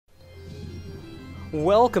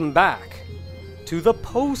Welcome back to the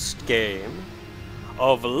post-game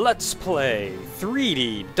of Let's Play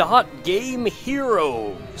 3D Dot Game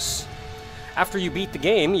Heroes. After you beat the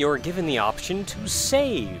game, you're given the option to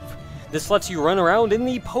save. This lets you run around in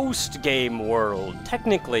the post-game world.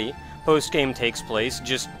 Technically, post-game takes place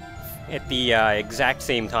just at the exact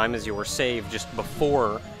same time as your save, just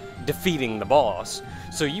before defeating the boss.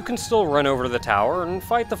 So you can still run over to the tower and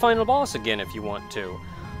fight the final boss again if you want to.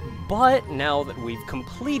 But now that we've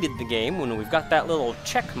completed the game, when we've got that little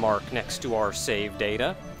check mark next to our save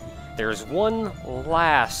data, there's one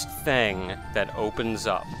last thing that opens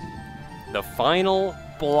up. The final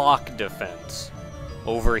block defense.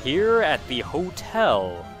 Over here at the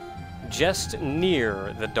hotel, just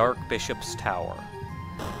near the Dark Bishop's Tower.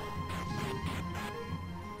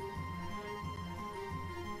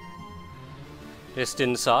 Just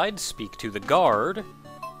inside, speak to the guard,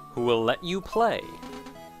 who will let you play.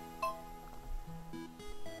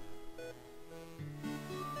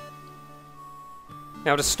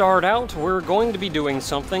 Now to start out, we're going to be doing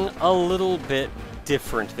something a little bit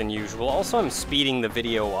different than usual. Also, I'm speeding the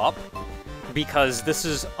video up, because this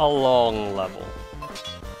is a long level.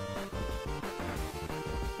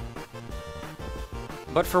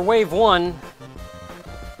 But for Wave 1,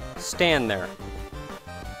 stand there.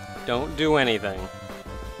 Don't do anything.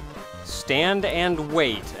 Stand and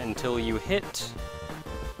wait until you hit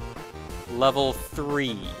level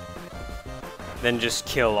 3. Then just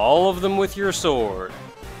kill all of them with your sword.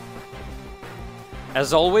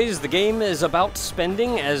 As always, the game is about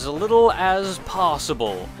spending as little as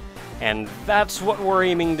possible, and that's what we're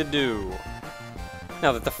aiming to do.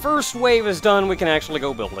 Now that the first wave is done, we can actually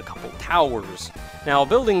go build a couple towers. Now,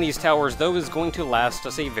 building these towers, though, is going to last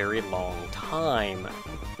us a very long time.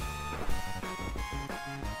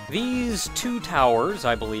 These 2 towers,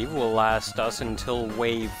 I believe, will last us until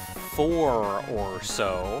Wave 4 or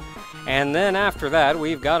so, and then after that,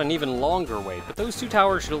 we've got an even longer wave, but those 2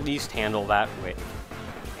 towers should at least handle that wave.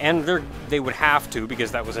 And they would have to,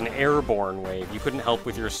 because that was an airborne wave. You couldn't help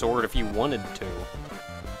with your sword if you wanted to.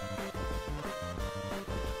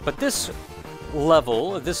 But this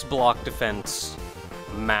level, this block defense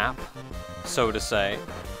map, so to say,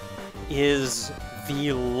 is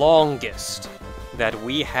the longest that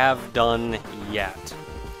we have done yet.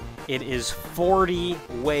 It is 40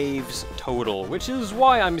 waves total, which is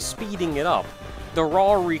why I'm speeding it up. The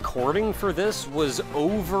raw recording for this was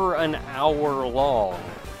over an hour long.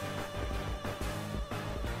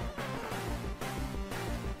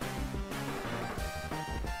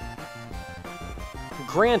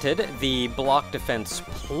 Granted, the Block Defense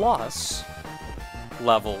Plus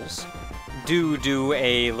levels do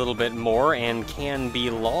a little bit more and can be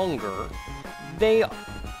longer.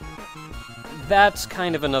 That's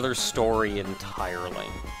kind of another story entirely.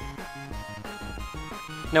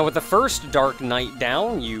 Now with the first Dark Knight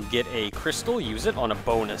down, you get a crystal, use it on a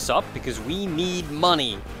bonus up, because we need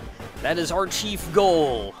money. That is our chief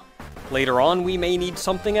goal. Later on, we may need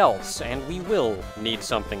something else, and we will need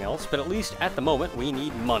something else, but at least at the moment, we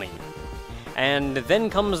need money. And then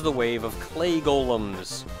comes the wave of clay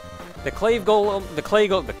golems. The clave golems,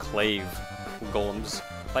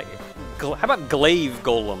 like, how about glaive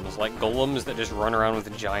golems, like golems that just run around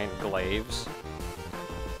with giant glaives?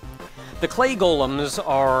 The clay golems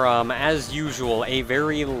are, as usual, a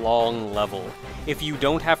very long level. If you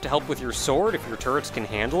don't have to help with your sword, if your turrets can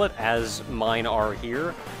handle it, as mine are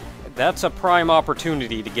here, that's a prime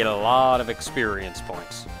opportunity to get a lot of experience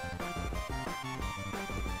points.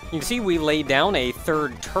 You can see we laid down a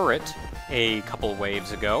 3rd turret a couple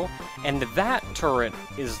waves ago, and that turret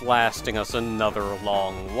is lasting us another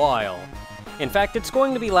long while. In fact, it's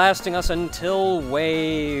going to be lasting us until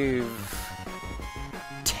wave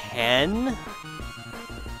 10?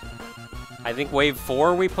 I think wave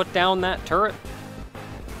 4 we put down that turret.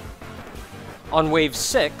 On wave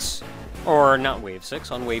 6, or not wave 6,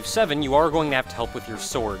 on wave 7, you are going to have to help with your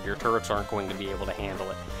sword. Your turrets aren't going to be able to handle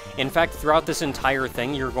it. In fact, throughout this entire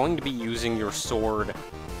thing, you're going to be using your sword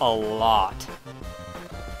a lot.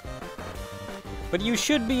 But you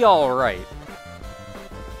should be alright.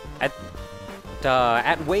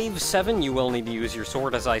 At wave 7, you will need to use your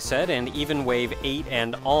sword, as I said, and even wave 8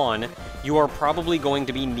 and on, you are probably going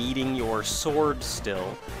to be needing your sword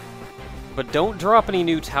still. But don't drop any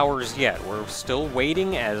new towers yet. We're still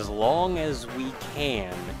waiting as long as we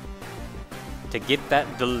can to get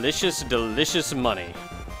that delicious, delicious money.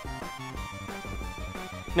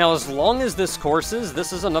 Now, as long as this course is,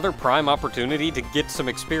 this is another prime opportunity to get some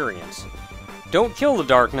experience. Don't kill the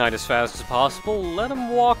Dark Knight as fast as possible, let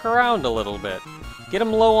him walk around a little bit. Get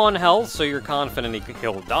him low on health so you're confident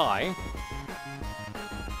he'll die.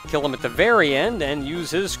 kill him at the very end and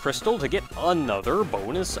use his crystal to get another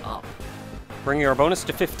bonus up, bringing our bonus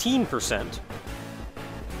to 15%.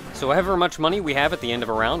 So however much money we have at the end of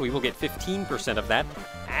a round, we will get 15% of that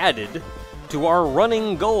added to our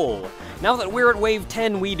running goal. Now that we're at wave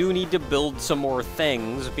 10, we do need to build some more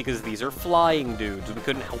things, because these are flying dudes. We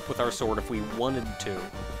couldn't help with our sword if we wanted to.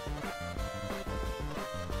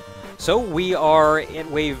 So we are at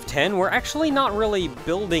wave 10. We're actually not really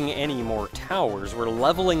building any more towers. We're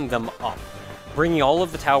leveling them up, bringing all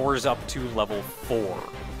of the towers up to level 4.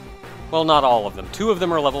 Well, not all of them. 2 of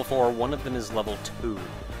them are level 4, 1 of them is level 2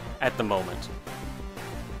 at the moment.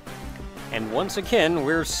 And once again,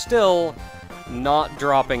 we're still not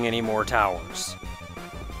dropping any more towers.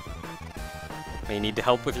 May need to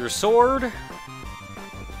help with your sword,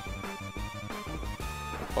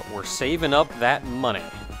 but we're saving up that money.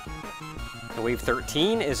 The wave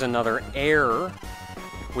 13 is another air,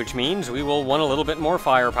 which means we will want a little bit more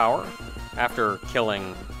firepower after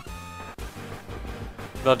killing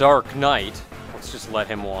the Dark Knight. Let's just let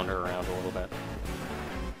him wander around a little bit.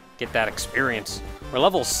 Get that experience. We're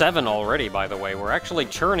level 7 already, by the way. We're actually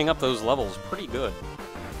churning up those levels pretty good.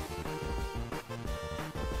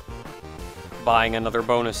 Buying another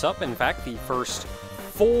bonus up. In fact, the first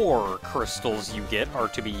 4 crystals you get are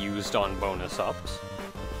to be used on bonus ups.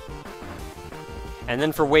 And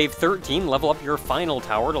then for wave 13, level up your final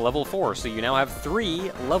tower to level 4. So you now have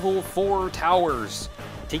 3 level 4 towers,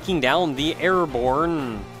 taking down the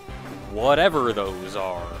airborne whatever those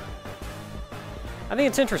are. I think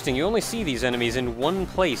it's interesting, you only see these enemies in one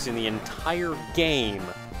place in the entire game.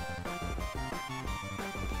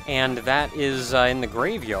 And that is in the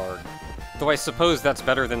graveyard. Though I suppose that's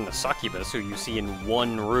better than the succubus, who you see in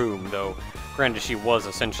one room, though granted she was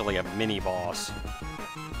essentially a mini-boss.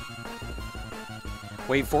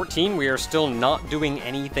 Wave 14, we are still not doing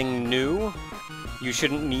anything new. You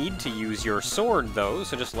shouldn't need to use your sword, though,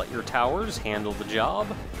 so just let your towers handle the job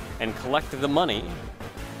and collect the money.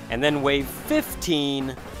 And then wave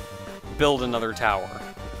 15, build another tower.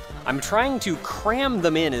 I'm trying to cram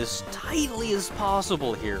them in as tightly as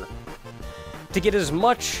possible here to get as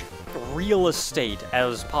much real estate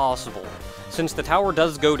as possible, since the tower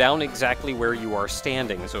does go down exactly where you are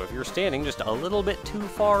standing. So if you're standing just a little bit too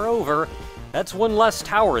far over, that's one less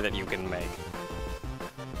tower that you can make.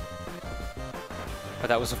 But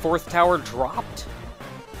that was the 4th tower dropped.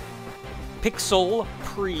 Pixel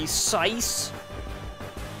precise.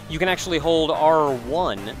 You can actually hold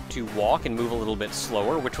R1 to walk and move a little bit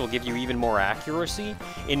slower, which will give you even more accuracy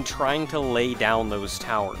in trying to lay down those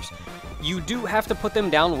towers. You do have to put them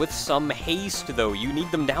down with some haste, though. You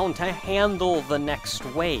need them down to handle the next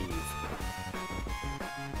wave.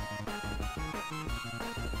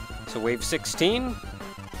 So wave 16,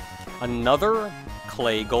 another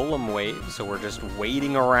clay golem wave, so we're just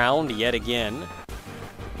waiting around yet again.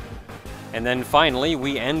 And then finally,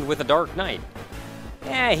 we end with a Dark Knight.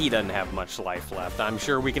 He doesn't have much life left. I'm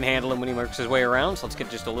sure we can handle him when he works his way around, so let's get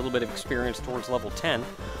just a little bit of experience towards level 10.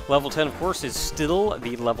 Level 10, of course, is still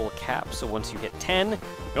the level cap, so once you hit 10, you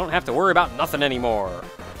don't have to worry about nothing anymore.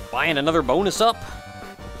 Buying another bonus up,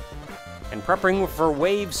 and prepping for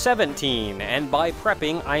wave 17, and by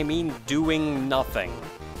prepping, I mean doing nothing.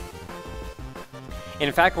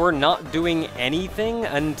 In fact, we're not doing anything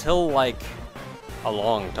until, like, a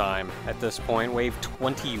long time at this point, wave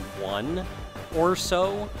 21 or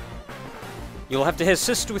so. You'll have to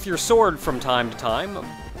assist with your sword from time to time,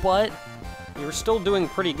 but you're still doing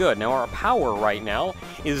pretty good. Now, our power right now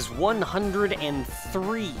is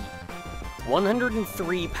 103.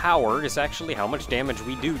 103 power is actually how much damage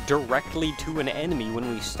we do directly to an enemy when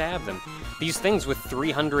we stab them. These things with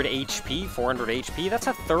 300 HP, 400 HP, that's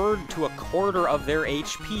a third to a quarter of their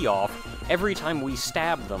HP off every time we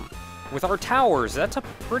stab them. With our towers, that's a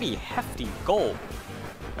pretty hefty goal.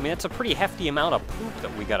 I mean, that's a pretty hefty amount of poop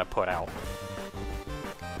that we gotta put out.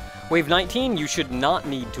 Wave 19, you should not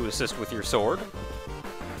need to assist with your sword.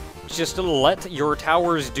 Just let your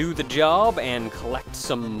towers do the job and collect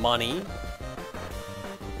some money.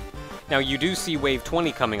 Now, you do see wave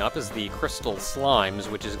 20 coming up as the crystal slimes,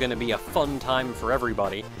 which is going to be a fun time for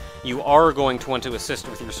everybody. You are going to want to assist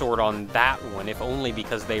with your sword on that one, if only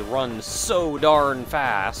because they run so darn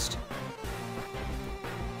fast.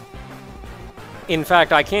 In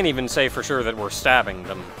fact, I can't even say for sure that we're stabbing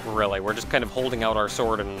them, really. We're just kind of holding out our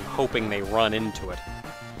sword and hoping they run into it.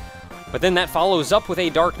 But then that follows up with a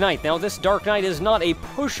Dark Knight. Now, this Dark Knight is not a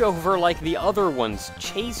pushover like the other ones.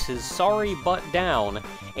 Chase his sorry butt down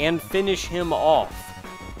and finish him off.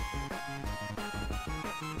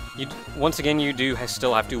 Once again, you do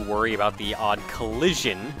still have to worry about the odd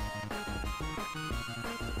collision.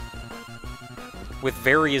 with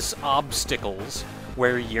various obstacles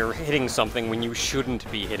where you're hitting something when you shouldn't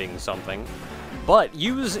be hitting something. But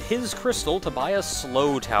use his crystal to buy a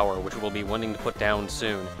slow tower, which we'll be wanting to put down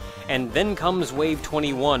soon. And then comes Wave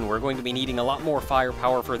 21. We're going to be needing a lot more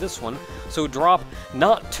firepower for this one, so drop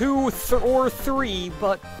not 2 or 3,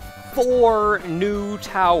 but 4 new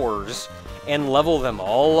towers, and level them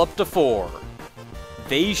all up to 4.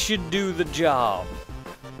 They should do the job.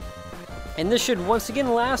 And this should once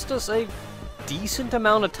again last us a decent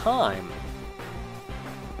amount of time.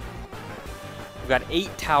 We've got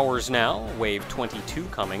 8 towers now, Wave 22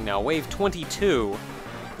 coming. Now, Wave 22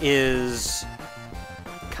 is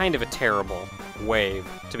kind of a terrible wave,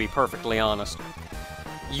 to be perfectly honest.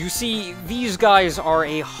 You see, these guys are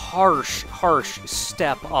a harsh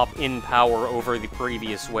step up in power over the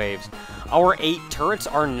previous waves. Our 8 turrets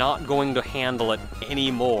are not going to handle it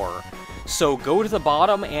anymore. So go to the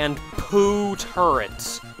bottom and poo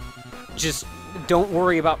turrets. Just don't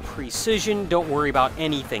worry about precision, don't worry about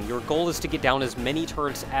anything. Your goal is to get down as many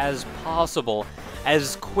turrets as possible,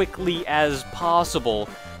 as quickly as possible,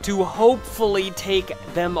 to hopefully take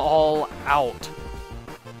them all out.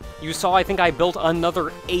 You saw, I think I built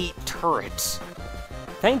another 8 turrets.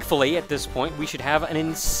 Thankfully, at this point, we should have an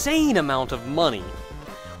insane amount of money.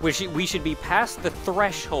 We should be past the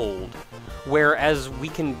threshold, whereas we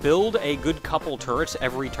can build a good couple turrets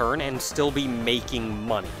every turn and still be making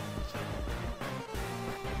money.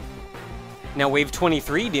 Now, Wave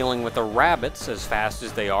 23, dealing with the rabbits as fast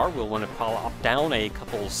as they are, we'll want to pop down a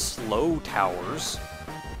couple slow towers.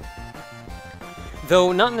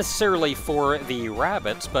 Though not necessarily for the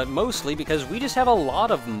rabbits, but mostly because we just have a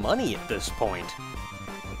lot of money at this point.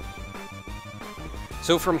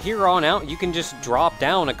 So from here on out, you can just drop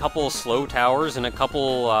down a couple slow towers and a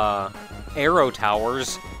couple arrow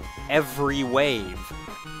towers every wave.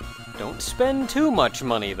 Don't spend too much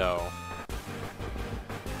money, though.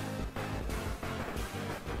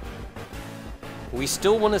 We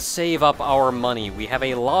still want to save up our money. We have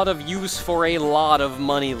a lot of use for a lot of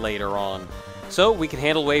money later on. So we can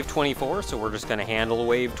handle Wave 24, so we're just going to handle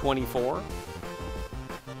Wave 24.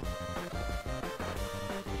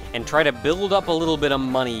 And try to build up a little bit of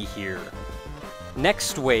money here.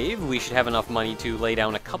 Next wave, we should have enough money to lay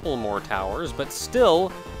down a couple more towers, but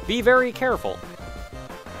still, be very careful.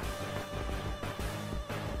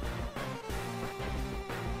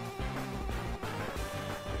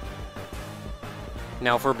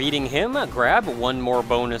 Now for beating him, grab one more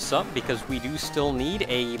bonus up, because we do still need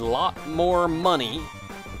a lot more money.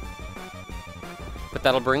 But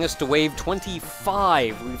that'll bring us to Wave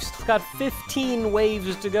 25. We've still got 15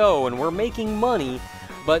 waves to go, and we're making money,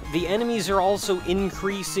 but the enemies are also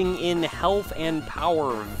increasing in health and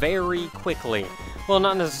power very quickly. Well,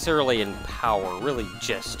 not necessarily in power, really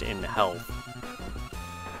just in health.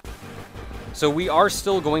 So we are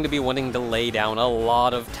still going to be wanting to lay down a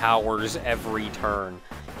lot of towers every turn.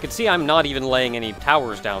 You can see I'm not even laying any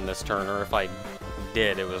towers down this turn, or if I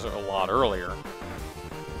did, it was a lot earlier.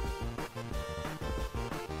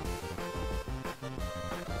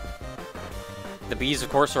 The bees, of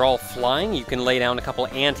course, are all flying. You can lay down a couple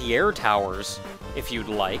anti-air towers if you'd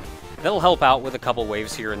like. That'll help out with a couple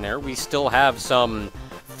waves here and there. We still have some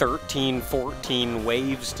 13, 14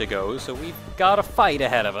 waves to go, so we've got a fight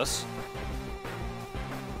ahead of us.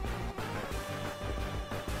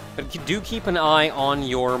 But do keep an eye on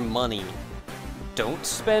your money. Don't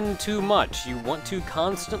spend too much. You want to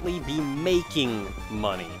constantly be making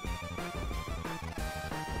money.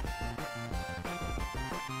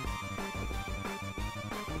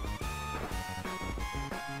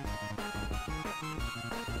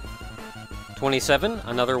 '27,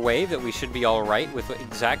 another wave that we should be alright with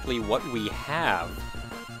exactly what we have.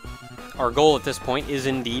 Our goal at this point is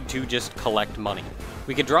indeed to just collect money.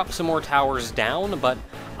 We could drop some more towers down, but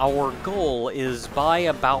our goal is by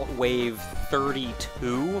about wave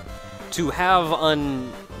 32 to have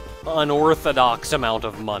an unorthodox amount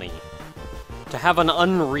of money. To have an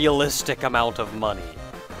unrealistic amount of money.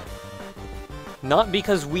 Not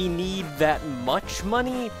because we need that much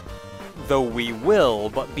money, though we will,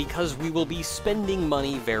 but because we will be spending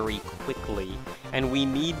money very quickly, and we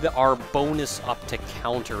need our bonus up to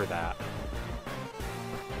counter that.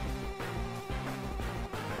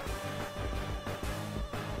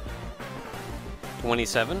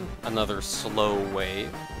 '27, another slow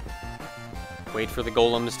wave. Wait for the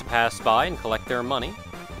golems to pass by and collect their money.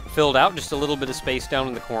 Filled out just a little bit of space down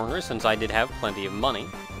in the corner since I did have plenty of money.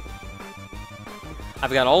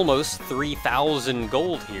 I've got almost 3,000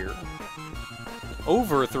 gold here.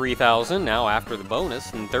 Over 3,000 now after the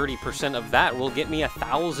bonus, and 30% of that will get me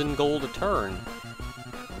 1,000 gold a turn.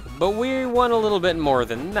 But we want a little bit more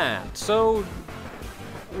than that, so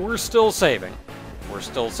we're still saving. We're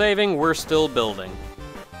still saving, we're still building.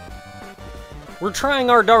 We're trying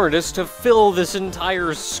our darndest to fill this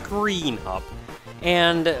entire screen up.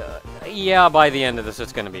 And, yeah, by the end of this,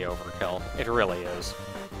 it's going to be overkill. It really is.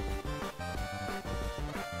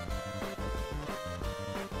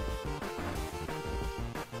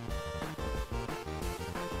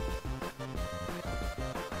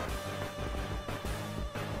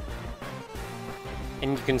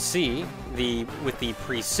 And you can see, with the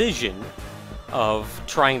precision of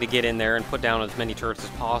trying to get in there and put down as many turrets as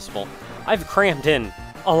possible, I've crammed in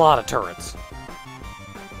a lot of turrets.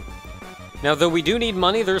 Now, though we do need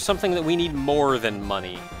money, there's something that we need more than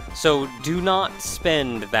money. So do not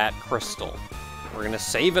spend that crystal. We're going to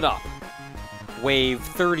save it up. Wave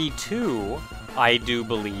 32, I do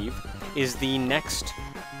believe, is the next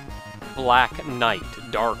Black Knight,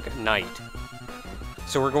 Dark Knight.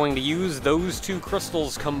 So we're going to use those two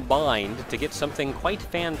crystals combined to get something quite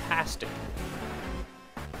fantastic.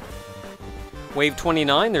 Wave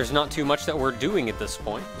 29, there's not too much that we're doing at this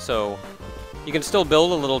point, so you can still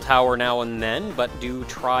build a little tower now and then, but do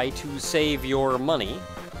try to save your money.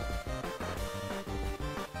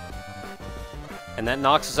 And that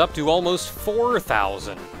knocks us up to almost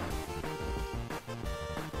 4,000.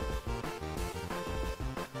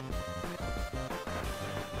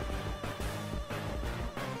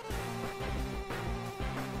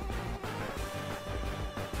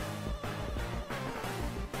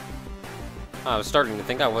 I was starting to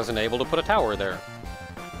think I wasn't able to put a tower there.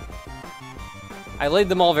 I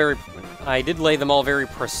did lay them all very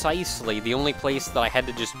precisely. The only place that I had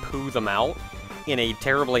to just poo them out in a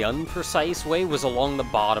terribly unprecise way was along the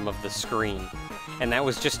bottom of the screen. And that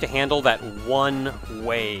was just to handle that one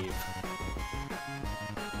wave.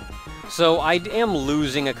 So I am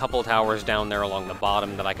losing a couple towers down there along the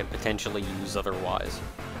bottom that I could potentially use otherwise.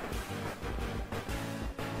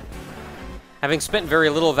 Having spent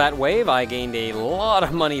very little of that wave, I gained a lot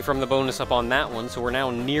of money from the bonus up on that one, so we're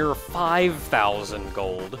now near 5,000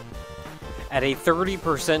 gold. At a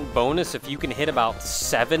 30% bonus, if you can hit about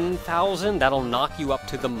 7,000, that'll knock you up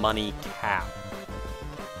to the money cap.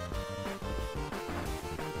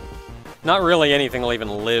 Not really anything will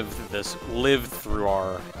even live through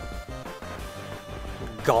our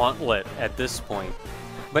gauntlet at this point.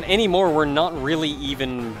 But anymore, we're not really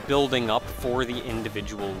even building up for the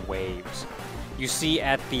individual waves. You see,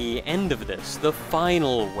 at the end of this, the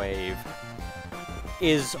final wave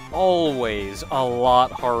is always a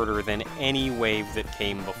lot harder than any wave that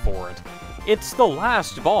came before it. It's the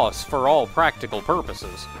last boss for all practical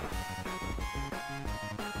purposes.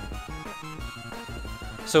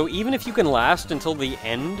 So even if you can last until the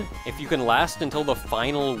end, if you can last until the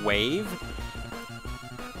final wave,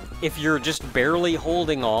 if you're just barely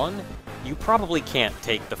holding on, you probably can't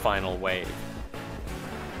take the final wave.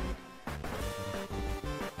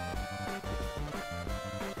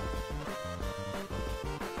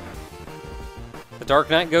 The Dark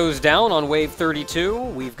Knight goes down on wave 32.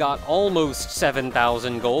 We've got almost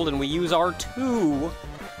 7,000 gold, and we use our 2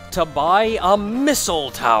 to buy a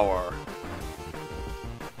missile tower.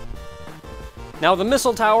 Now, the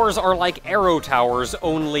missile towers are like arrow towers,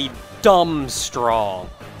 only dumb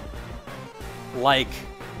strong. Like,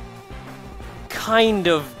 kind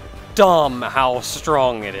of dumb how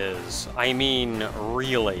strong it is. I mean,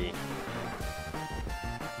 really.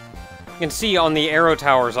 You can see on the arrow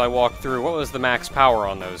towers I walked through, what was the max power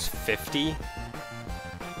on those? 50?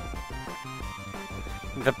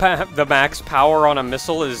 The max power on a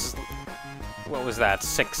missile is, what was that,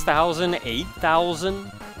 6,000?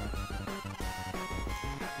 8,000?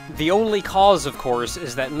 The only cause, of course,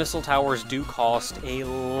 is that missile towers do cost a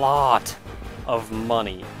lot of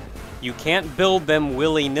money. You can't build them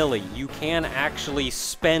willy-nilly. You can actually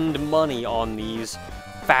spend money on these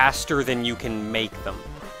faster than you can make them.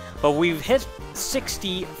 But we've hit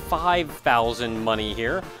 65,000 money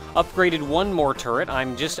here. Upgraded one more turret.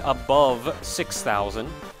 I'm just above 6,000.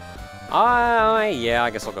 Yeah,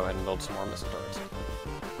 I guess I'll go ahead and build some more missile turrets.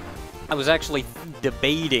 I was actually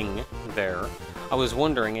debating there. I was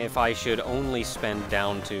wondering if I should only spend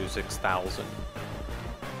down to 6,000.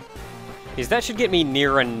 Because that should get me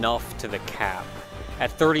near enough to the cap.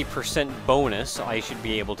 At 30% bonus, I should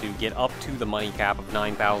be able to get up to the money cap of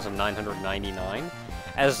 9,999.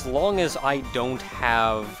 As long as I don't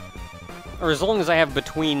have, or as long as I have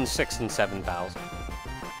between 6,000 and 7,000.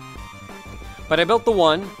 But I built the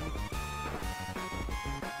one,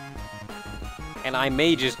 and I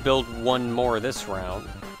may just build one more this round,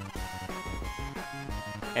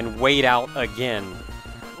 and wait out again.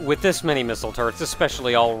 With this many missile turrets,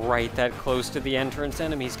 especially all right that close to the entrance,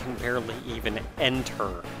 enemies can barely even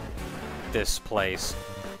enter this place.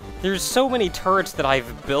 There's so many turrets that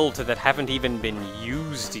I've built that haven't even been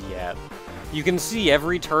used yet. You can see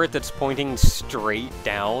every turret that's pointing straight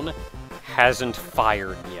down hasn't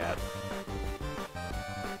fired yet.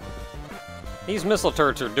 These missile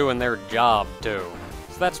turrets are doing their job, too.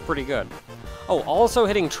 So that's pretty good. Oh, also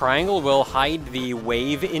hitting triangle will hide the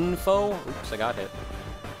wave info. Oops, I got hit.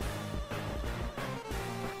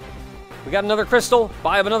 We got another crystal.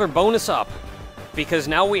 Buy another bonus up. Because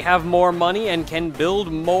now we have more money and can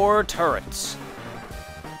build more turrets.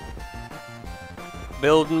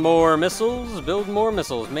 Building more missiles, build more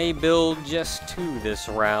missiles. May build just 2 this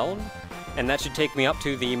round. And that should take me up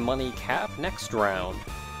to the money cap next round.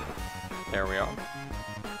 There we are.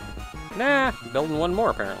 Nah, building 1 more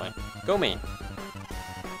apparently. Go me.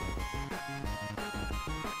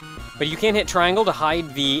 But you can't hit triangle to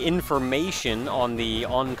hide the information on the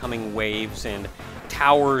oncoming waves and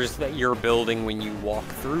towers that you're building when you walk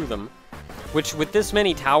through them. Which, with this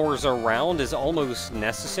many towers around, is almost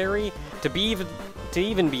necessary to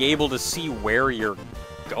even be able to see where you're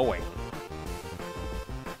going.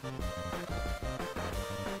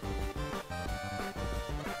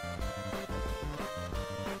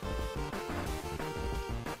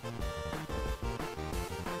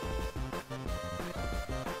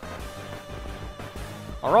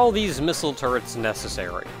 Are all these missile turrets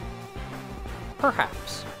necessary?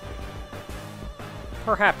 Perhaps.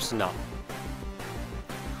 Perhaps not.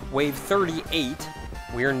 Wave 38,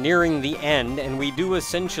 we're nearing the end, and we do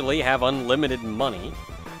essentially have unlimited money.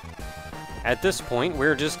 At this point,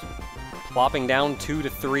 we're just plopping down 2 to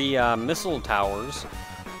 3 missile towers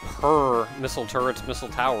per missile turrets, missile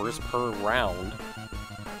towers per round.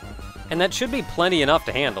 And that should be plenty enough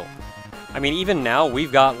to handle. I mean, even now,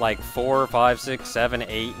 we've got like 4, 5, 6, 7,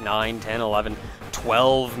 8, 9, 10, 11,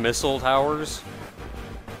 12 missile towers.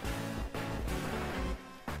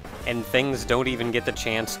 And things don't even get the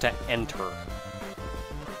chance to enter.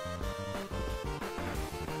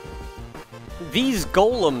 These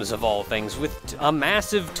golems, of all things, with a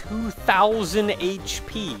massive 2,000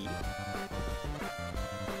 HP.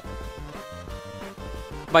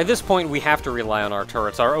 By this point, we have to rely on our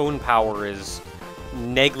turrets. Our own power is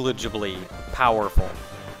negligibly powerful.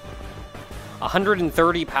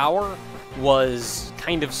 130 power was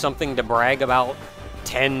kind of something to brag about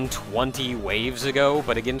 10, 20 waves ago,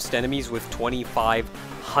 but against enemies with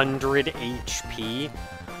 2,500 HP,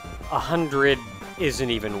 100 isn't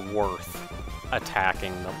even worth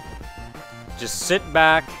attacking them. Just sit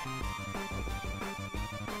back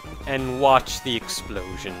and watch the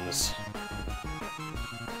explosions.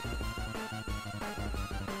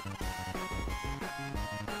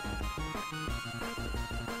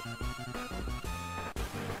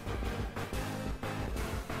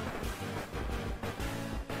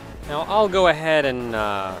 Now, I'll go ahead and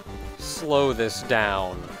slow this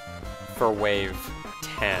down for wave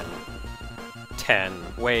 10.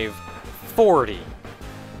 Wave 40.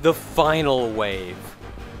 The final wave.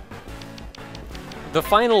 The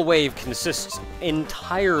final wave consists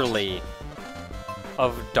entirely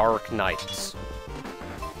of Dark Knights.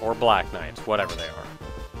 Or Black Knights, whatever they are.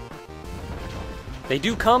 They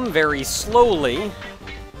do come very slowly,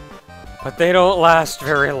 but they don't last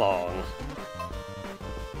very long.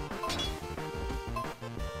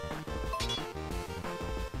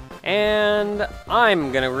 And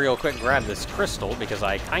I'm gonna real quick grab this crystal because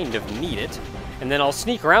I kind of need it, and then I'll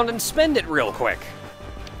sneak around and spend it real quick.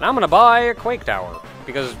 And I'm gonna buy a Quake Tower,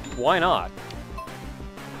 because why not?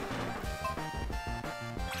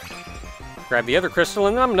 Grab the other crystal,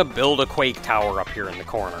 and then I'm gonna build a Quake Tower up here in the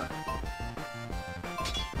corner.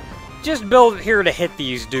 Just build it here to hit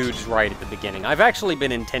these dudes right at the beginning. I've actually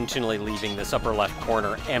been intentionally leaving this upper left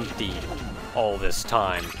corner empty all this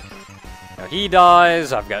time. Now he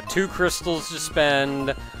dies, I've got 2 crystals to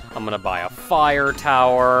spend, I'm gonna buy a fire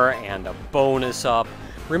tower and a bonus up.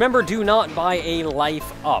 Remember, do not buy a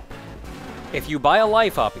life up. If you buy a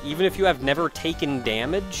life up, even if you have never taken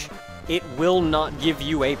damage, it will not give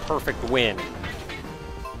you a perfect win.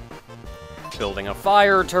 Building a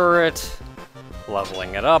fire turret,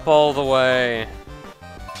 leveling it up all the way.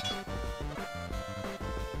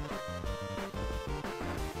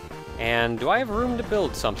 And do I have room to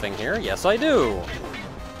build something here? Yes, I do.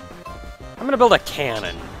 I'm gonna build a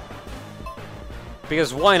cannon.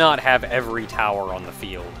 Because why not have every tower on the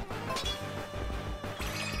field?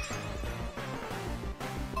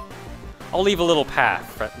 I'll leave a little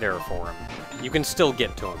path there for him. You can still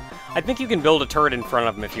get to him. I think you can build a turret in front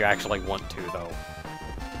of him if you actually want to, though.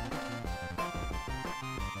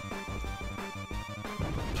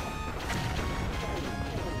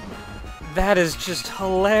 That is just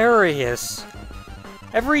hilarious.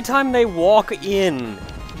 Every time they walk in,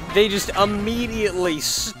 they just immediately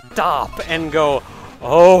stop and go,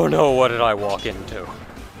 oh no, what did I walk into?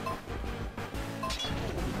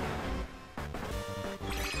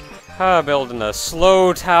 Building a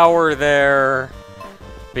slow tower there,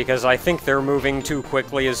 because I think they're moving too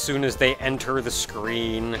quickly as soon as they enter the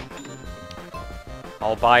screen.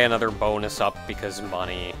 I'll buy another bonus up because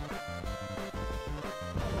money.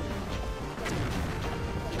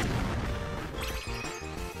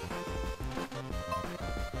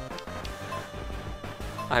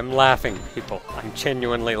 I'm laughing, people. I'm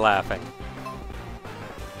genuinely laughing.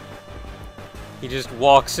 He just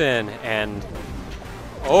walks in and...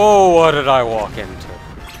 oh, what did I walk into?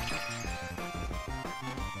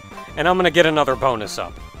 And I'm gonna get another bonus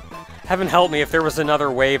up. Heaven help me, if there was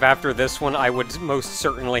another wave after this one, I would most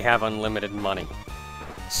certainly have unlimited money.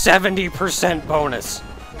 70% bonus!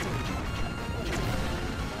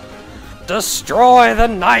 Destroy the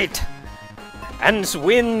night! And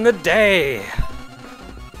win the day!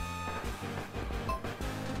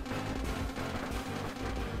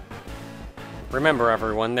 Remember,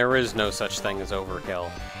 everyone, there is no such thing as overkill.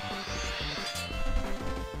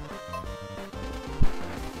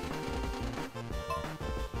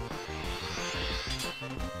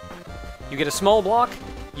 You get a small block,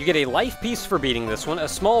 you get a life piece for beating this one, a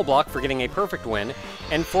small block for getting a perfect win,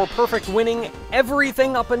 and for perfect winning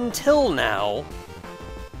everything up until now,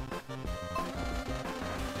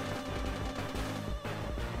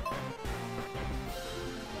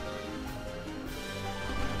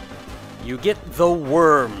 you get the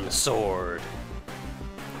Worm Sword.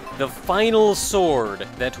 The final sword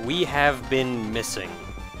that we have been missing.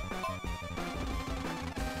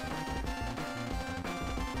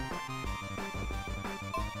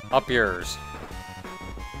 Up yours.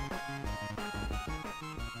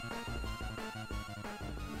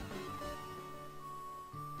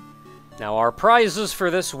 Now, our prizes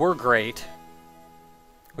for this were great.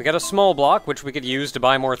 We got a small block, which we could use to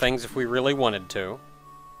buy more things if we really wanted to.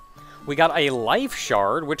 We got a life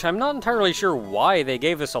shard, which I'm not entirely sure why they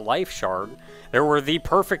gave us a life shard. There were the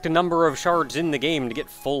perfect number of shards in the game to get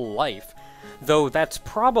full life. Though that's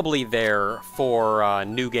probably there for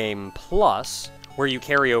New Game Plus, where you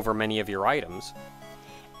carry over many of your items.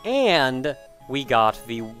 And we got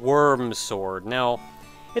the Worm Sword. Now,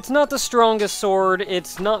 it's not the strongest sword,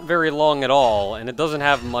 it's not very long at all, and it doesn't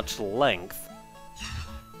have much length.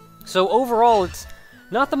 So overall, it's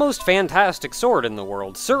not the most fantastic sword in the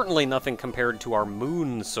world, certainly nothing compared to our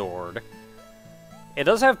Moon Sword. It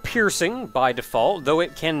does have piercing by default, though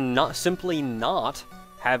it can simply not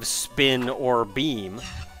have spin or beam.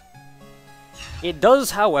 It does,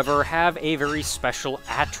 however, have a very special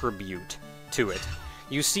attribute to it.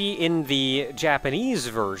 You see, in the Japanese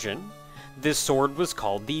version, this sword was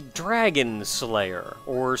called the Dragon Slayer,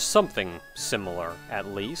 or something similar, at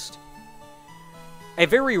least. A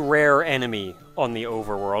very rare enemy on the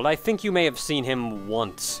overworld, I think you may have seen him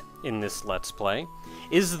once in this Let's Play,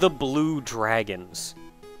 is the Blue Dragons.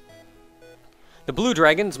 The Blue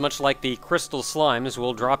Dragons, much like the Crystal Slimes,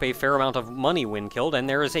 will drop a fair amount of money when killed, and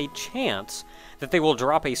there is a chance that they will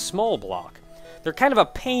drop a small block. They're kind of a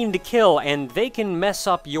pain to kill, and they can mess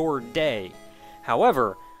up your day.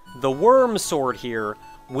 However, the Worm Sword here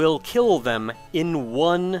will kill them in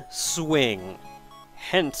one swing.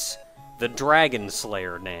 Hence, the Dragon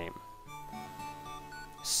Slayer name.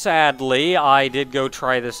 Sadly, I did go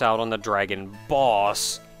try this out on the Dragon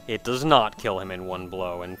Boss. It does not kill him in one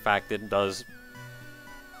blow. In fact, it does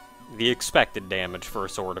the expected damage for a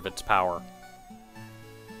sword of its power.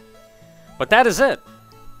 But that is it.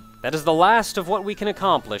 That is the last of what we can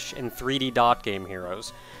accomplish in 3D Dot Game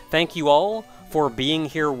Heroes. Thank you all for being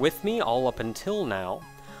here with me all up until now.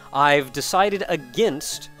 I've decided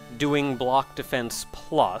against doing Block Defense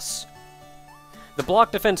Plus. The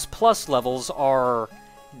Block Defense Plus levels are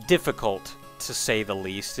difficult, to say the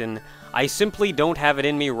least, and I simply don't have it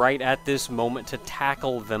in me right at this moment to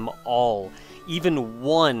tackle them all. Even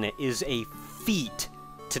one is a feat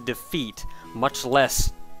to defeat, much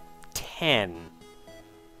less 10.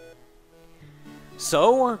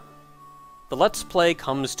 So, the Let's Play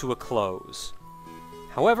comes to a close.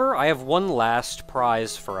 However, I have one last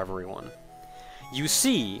prize for everyone. You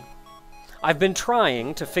see, I've been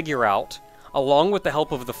trying to figure out, along with the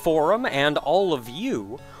help of the forum and all of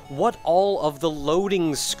you, what all of the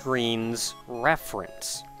loading screens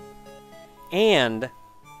reference. And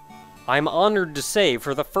I'm honored to say,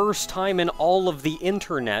 for the first time in all of the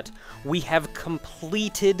internet, we have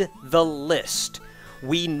completed the list.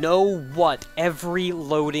 We know what every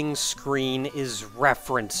loading screen is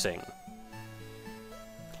referencing.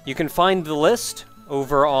 You can find the list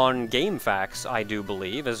over on GameFAQs, I do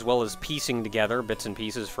believe, as well as piecing together bits and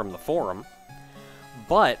pieces from the forum.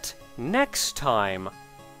 But next time,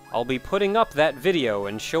 I'll be putting up that video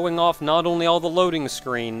and showing off not only all the loading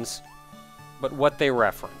screens, but what they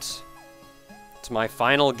reference. It's my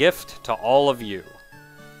final gift to all of you.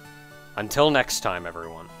 Until next time,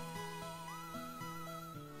 everyone.